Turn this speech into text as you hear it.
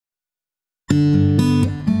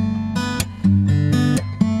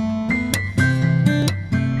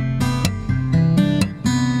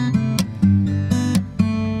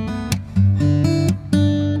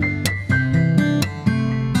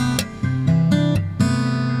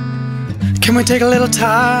Can we take a little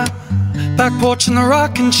time? Back porch in the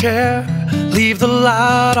rocking chair. Leave the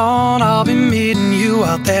light on, I'll be meeting you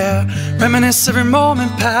out there. Reminisce every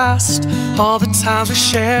moment past, all the times we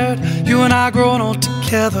shared. You and I growing old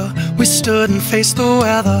together, we stood and faced the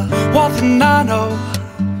weather. One thing I know,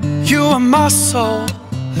 you are my soul.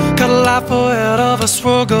 Got a life ahead of us,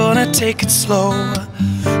 we're gonna take it slow.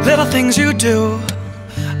 Little things you do,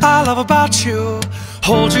 I love about you.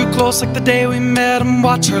 Hold you close like the day we met and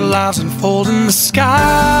watch our lives unfold in the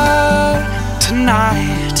sky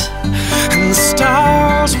tonight. And the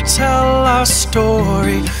stars will tell our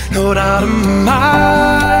story, no doubt in my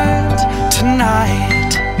mind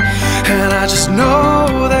tonight. And I just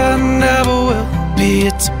know there never will be,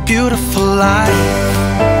 it's a beautiful life.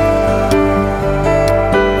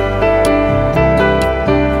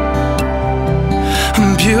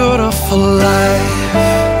 A beautiful life.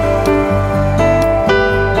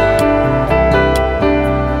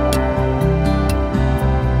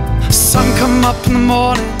 Come up in the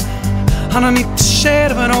morning, underneath the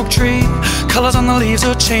shade of an oak tree. Colors on the leaves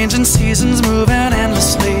are changing, seasons moving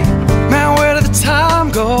endlessly. Man, where did the time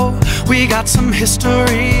go? We got some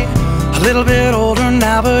history. A little bit older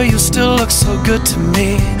now, but you still look so good to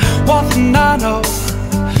me. One thing I know,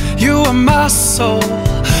 you are my soul.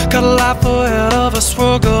 Got a life ahead of us,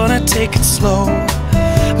 we're gonna take it slow.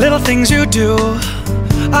 Little things you do,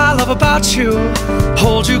 I love about you.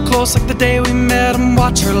 Hold you close like the day we met and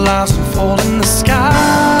watch our lives unfold in the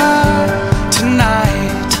sky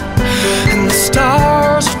tonight. And the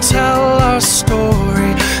stars will tell our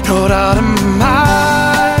story, no doubt in my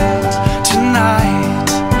mind tonight.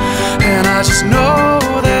 And I just know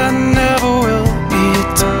there never will be,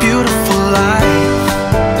 it's a beautiful life.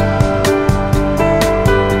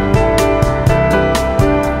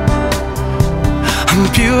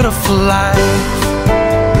 A beautiful life.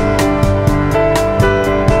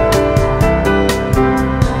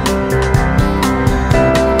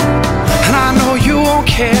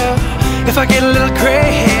 If I get a little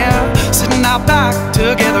gray hair, sitting out back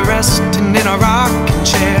together, resting in our rocking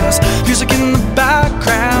chairs. Music in the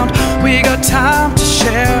background, we got time to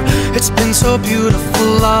share. It's been so beautiful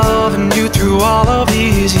loving you through all of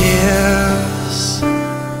these years.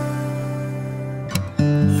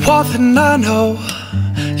 One thing I know,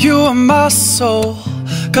 you are my soul.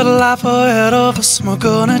 Got a life ahead of us and we're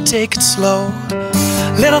gonna take it slow.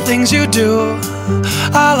 Little things you do,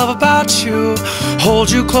 I love about you.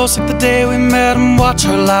 Hold you close like the day we met and watch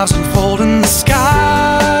our lives unfold in the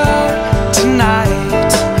sky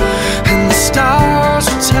tonight. And the stars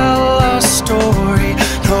will tell our story,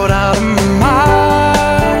 no doubt in my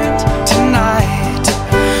mind tonight.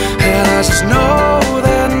 And I just know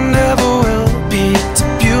there never will be, it's a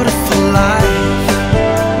beautiful life.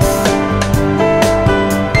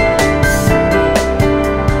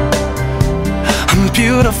 A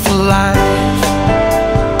beautiful life.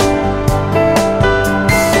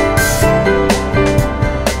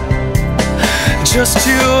 Just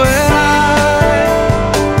you and I.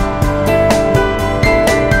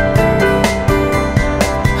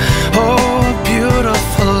 Oh, a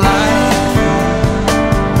beautiful life.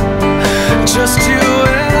 Just you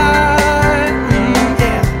and I.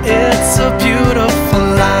 Yeah, it's a beautiful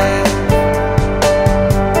life.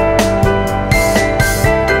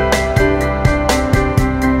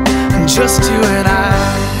 Just you and I.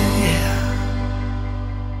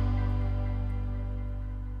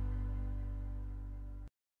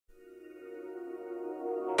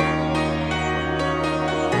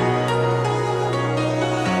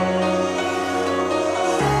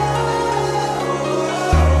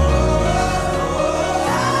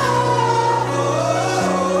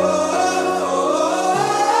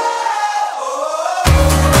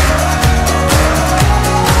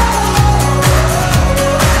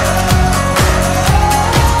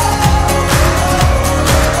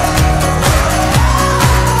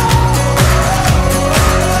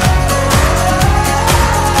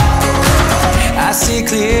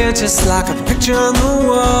 Just like a picture on the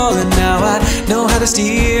wall. And now I know how to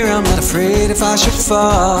steer, I'm not afraid if I should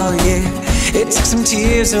fall, yeah. It took some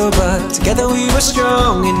tears, oh, but together we were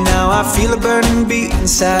strong. And now I feel a burning beat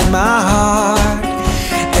inside my heart.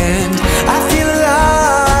 And I feel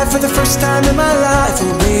alive for the first time in my life.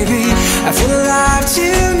 Oh baby, I feel alive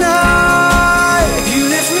tonight. You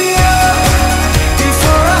lift me up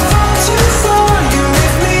before I fall too far. You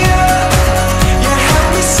lift me up, you help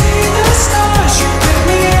me see the stars. You pick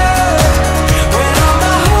me up when all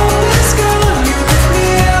my hope is gone. You lift me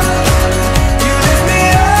up, you lift me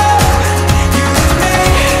up, you lift me.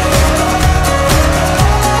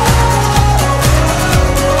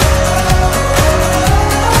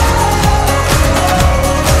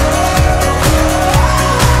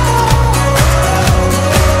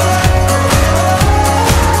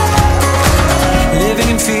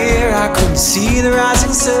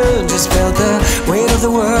 concerned, just felt the weight of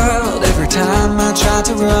the world every time I tried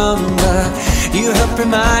to run. But you helped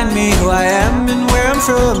remind me who I am and where I'm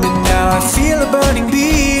from, and now I feel a burning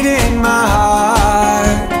beat in my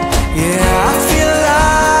heart. Yeah, I feel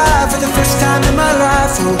alive for the first time in my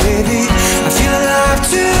life. Oh baby, I feel alive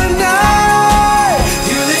tonight.